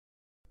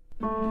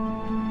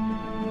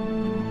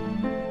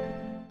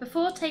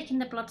Before taking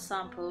the blood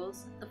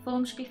samples, the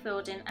form should be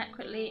filled in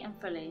accurately and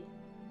fully.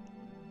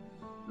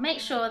 Make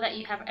sure that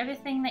you have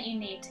everything that you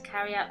need to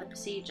carry out the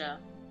procedure.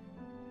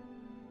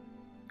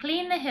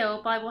 Clean the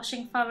hill by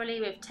washing thoroughly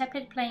with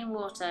tepid plain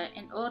water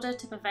in order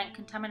to prevent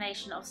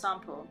contamination of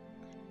sample.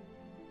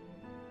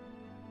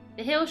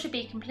 The hill should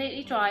be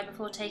completely dry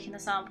before taking the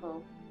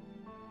sample.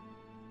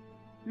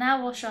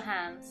 Now wash your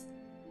hands.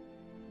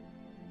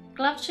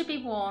 Gloves should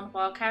be worn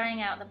while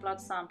carrying out the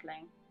blood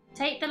sampling.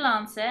 Take the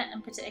lancet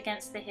and put it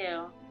against the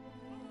heel.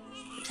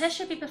 The test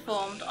should be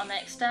performed on the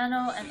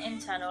external and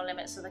internal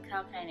limits of the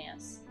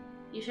calcaneus.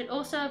 You should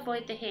also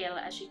avoid the heel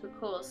as you could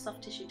cause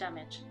soft tissue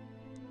damage.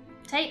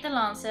 Take the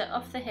lancet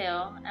off the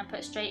heel and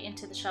put straight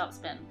into the sharp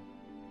spin.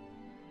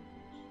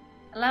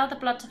 Allow the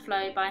blood to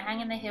flow by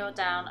hanging the heel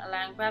down,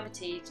 allowing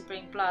gravity to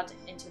bring blood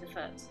into the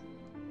foot.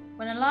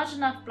 When a large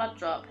enough blood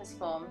drop has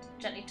formed,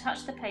 gently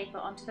touch the paper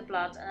onto the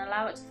blood and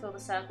allow it to fill the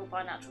circle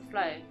by natural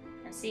flow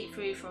and seep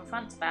through from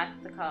front to back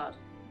of the card.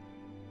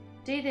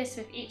 Do this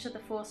with each of the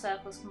 4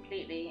 circles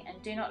completely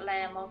and do not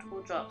layer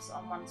multiple drops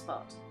on one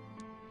spot.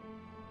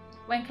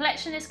 When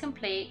collection is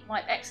complete,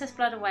 wipe excess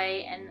blood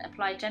away and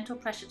apply gentle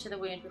pressure to the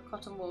wound with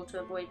cotton wool to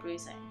avoid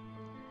bruising.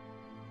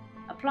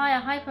 Apply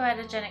a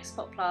hypoallergenic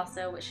spot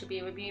plaster which should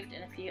be removed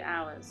in a few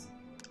hours.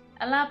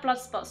 Allow blood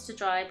spots to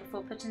dry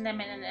before putting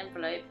them in an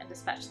envelope and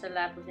dispatch to the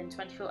lab within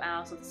 24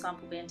 hours of the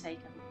sample being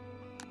taken.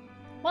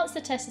 Once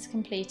the test is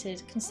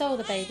completed, console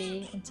the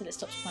baby until it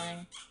stops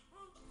crying.